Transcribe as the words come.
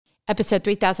Episode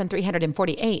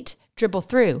 3348, Dribble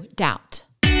Through Doubt.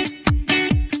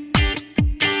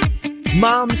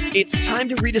 Moms, it's time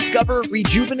to rediscover,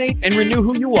 rejuvenate, and renew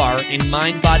who you are in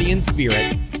mind, body, and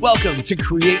spirit. Welcome to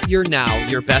Create Your Now,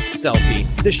 Your Best Selfie,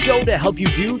 the show to help you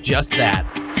do just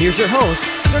that. Here's your host,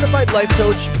 certified life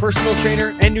coach, personal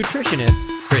trainer, and nutritionist,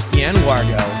 Christiane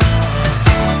Wargo.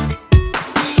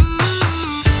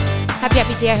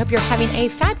 Happy day. I hope you're having a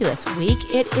fabulous week.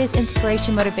 It is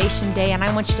Inspiration Motivation Day, and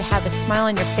I want you to have a smile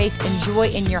on your face and joy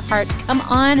in your heart. Come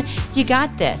on, you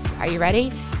got this. Are you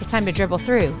ready? It's time to dribble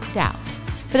through doubt.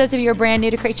 For those of you who are brand new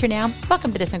to Create Your Now,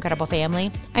 welcome to this incredible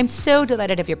family. I'm so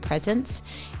delighted of your presence.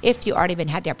 If you already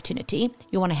had the opportunity,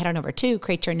 you want to head on over to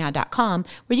createyournow.com,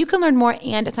 where you can learn more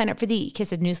and sign up for the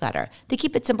Kisses newsletter, the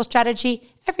Keep It Simple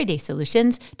strategy, everyday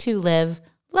solutions to live,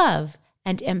 love,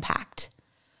 and impact.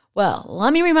 Well,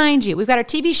 let me remind you, we've got our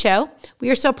TV show. We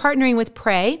are still partnering with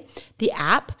Pray, the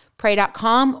app,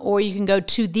 pray.com, or you can go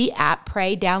to the app,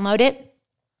 Pray, download it.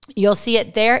 You'll see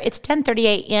it there. It's 10:30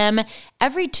 a.m.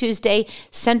 every Tuesday,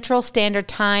 Central Standard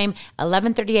Time,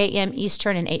 11:30 a.m.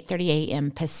 Eastern, and 8:30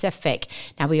 a.m. Pacific.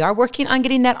 Now, we are working on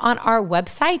getting that on our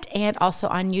website and also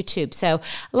on YouTube. So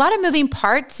a lot of moving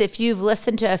parts. If you've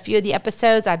listened to a few of the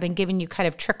episodes, I've been giving you kind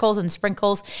of trickles and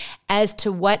sprinkles as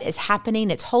to what is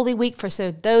happening. It's Holy Week.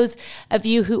 So those of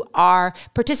you who are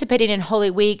participating in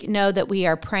Holy Week know that we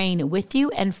are praying with you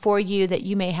and for you, that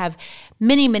you may have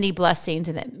many, many blessings,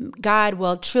 and that God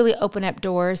will truly open up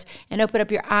doors and open up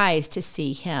your eyes to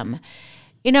see Him.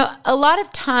 You know, a lot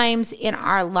of times in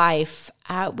our life,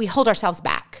 we hold ourselves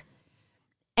back.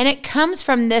 And it comes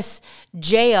from this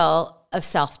jail of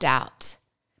self-doubt.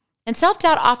 And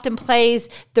self-doubt often plays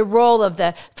the role of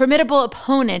the formidable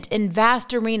opponent in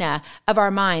vast arena of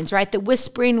our minds, right? The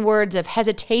whispering words of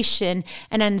hesitation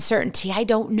and uncertainty. I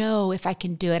don't know if I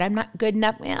can do it. I'm not good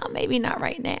enough. Well, maybe not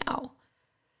right now.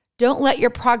 Don't let your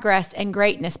progress and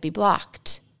greatness be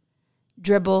blocked.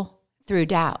 Dribble through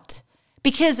doubt.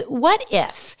 Because what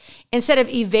if, instead of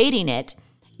evading it,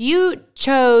 you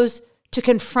chose to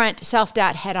confront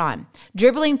self-doubt head on,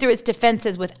 dribbling through its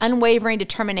defenses with unwavering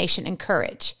determination and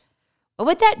courage? What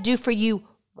would that do for you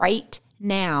right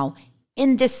now,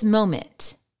 in this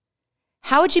moment?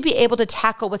 How would you be able to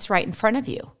tackle what's right in front of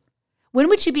you? When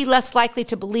would you be less likely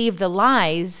to believe the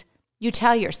lies you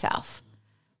tell yourself?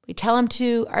 We tell them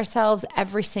to ourselves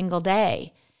every single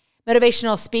day.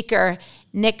 Motivational speaker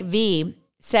Nick V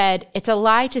said, "It's a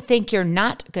lie to think you're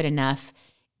not good enough.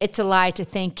 It's a lie to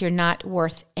think you're not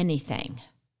worth anything."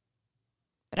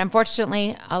 But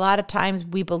unfortunately, a lot of times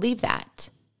we believe that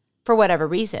for whatever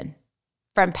reason.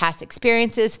 From past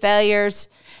experiences, failures,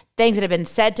 things that have been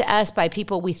said to us by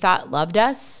people we thought loved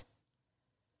us.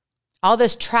 All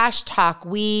this trash talk,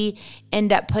 we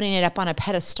end up putting it up on a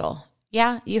pedestal.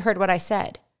 Yeah, you heard what I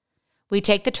said. We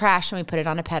take the trash and we put it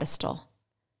on a pedestal.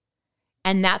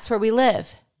 And that's where we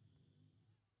live.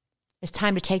 It's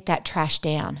time to take that trash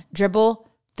down. Dribble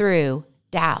through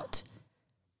doubt.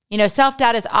 You know,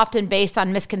 self-doubt is often based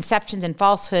on misconceptions and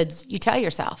falsehoods you tell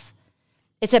yourself.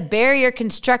 It's a barrier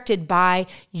constructed by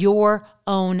your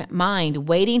own mind,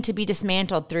 waiting to be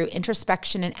dismantled through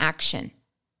introspection and action.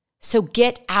 So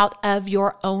get out of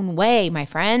your own way, my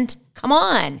friend. Come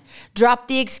on. Drop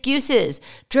the excuses.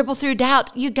 Dribble through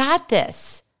doubt. You got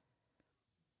this.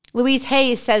 Louise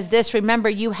Hayes says this: "Remember,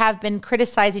 you have been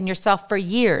criticizing yourself for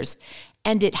years,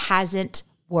 and it hasn't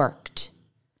worked.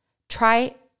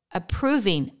 Try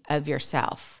approving of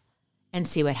yourself and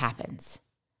see what happens."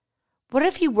 What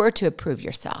if you were to approve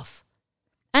yourself?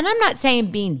 And I'm not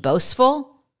saying being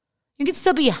boastful. You can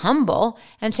still be humble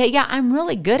and say, yeah, I'm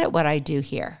really good at what I do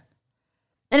here.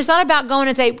 And it's not about going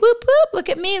and say, whoop, whoop, look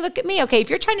at me, look at me. Okay, if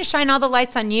you're trying to shine all the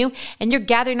lights on you and you're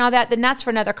gathering all that, then that's for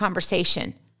another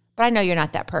conversation. But I know you're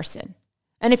not that person.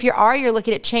 And if you are, you're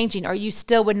looking at changing, or you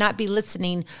still would not be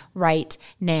listening right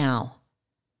now.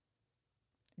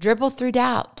 Dribble through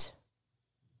doubt.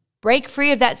 Break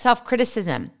free of that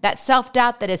self-criticism, that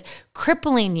self-doubt that is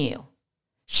crippling you.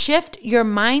 Shift your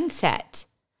mindset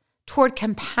toward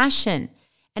compassion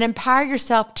and empower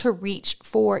yourself to reach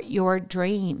for your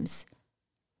dreams.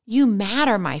 You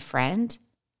matter, my friend.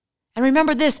 And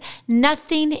remember this: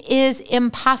 nothing is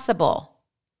impossible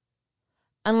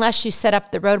unless you set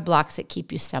up the roadblocks that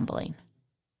keep you stumbling.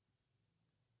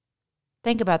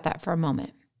 Think about that for a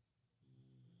moment.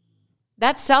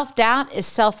 That self-doubt is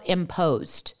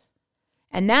self-imposed.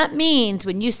 And that means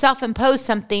when you self-impose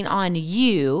something on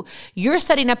you, you're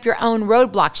setting up your own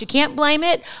roadblocks. You can't blame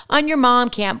it on your mom,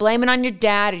 can't blame it on your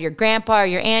dad or your grandpa or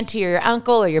your auntie or your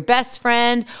uncle or your best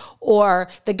friend or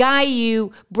the guy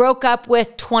you broke up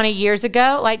with 20 years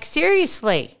ago. Like,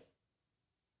 seriously.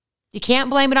 You can't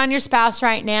blame it on your spouse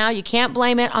right now. You can't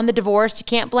blame it on the divorce. You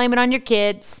can't blame it on your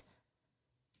kids.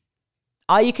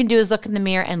 All you can do is look in the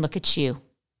mirror and look at you.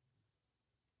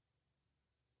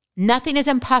 Nothing is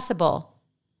impossible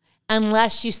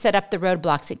unless you set up the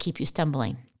roadblocks that keep you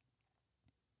stumbling.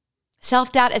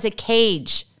 Self-doubt is a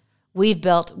cage we've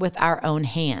built with our own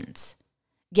hands.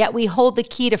 Yet we hold the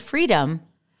key to freedom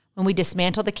when we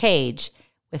dismantle the cage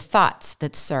with thoughts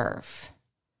that serve.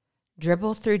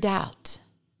 Dribble through doubt.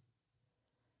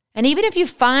 And even if you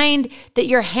find that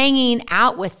you're hanging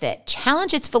out with it,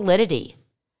 challenge its validity.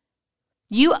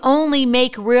 You only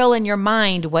make real in your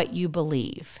mind what you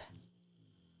believe.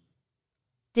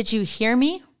 Did you hear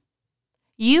me?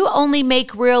 You only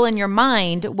make real in your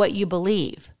mind what you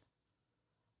believe.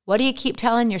 What do you keep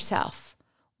telling yourself?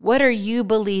 What are you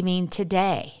believing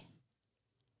today?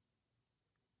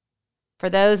 For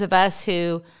those of us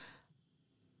who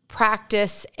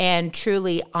practice and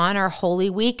truly honor Holy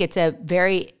Week, it's a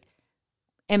very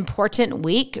important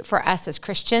week for us as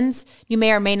Christians. You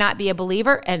may or may not be a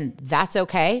believer, and that's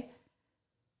okay.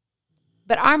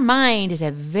 But our mind is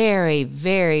a very,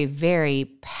 very, very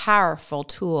powerful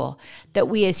tool that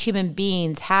we as human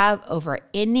beings have over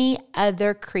any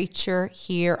other creature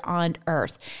here on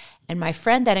earth. And my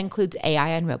friend, that includes AI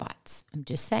and robots. I'm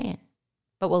just saying.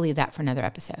 But we'll leave that for another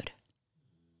episode.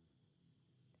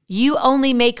 You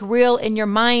only make real in your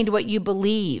mind what you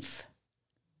believe.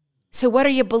 So what are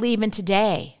you believing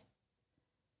today?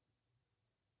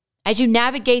 As you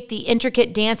navigate the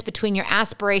intricate dance between your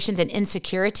aspirations and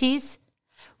insecurities,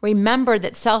 remember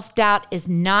that self-doubt is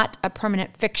not a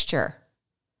permanent fixture,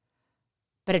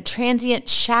 but a transient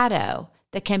shadow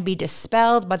that can be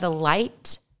dispelled by the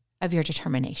light of your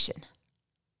determination.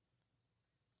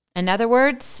 In other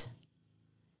words,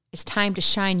 it's time to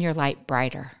shine your light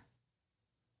brighter.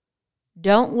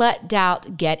 Don't let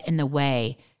doubt get in the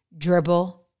way.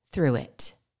 Dribble through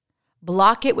it.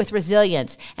 Block it with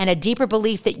resilience and a deeper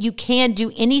belief that you can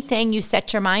do anything you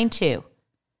set your mind to.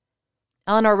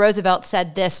 Eleanor Roosevelt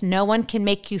said this: no one can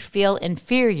make you feel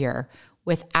inferior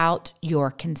without your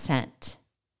consent.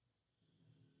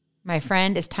 My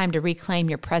friend, it's time to reclaim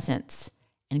your presence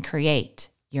and create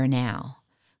your now.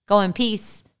 Go in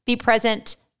peace, be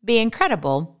present, be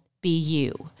incredible, be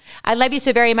you. I love you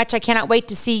so very much. I cannot wait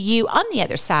to see you on the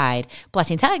other side.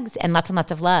 Blessings, hugs, and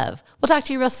lots of love. We'll talk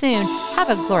to you real soon.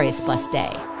 Have a glorious, blessed day.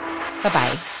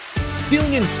 Bye-bye.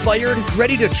 Feeling inspired,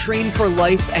 ready to train for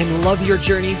life, and love your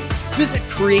journey? Visit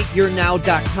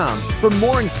createyournow.com for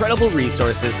more incredible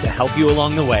resources to help you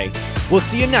along the way. We'll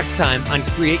see you next time on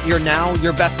Create Your Now,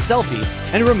 Your Best Selfie.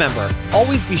 And remember,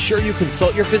 always be sure you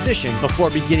consult your physician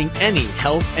before beginning any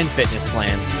health and fitness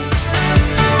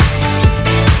plan.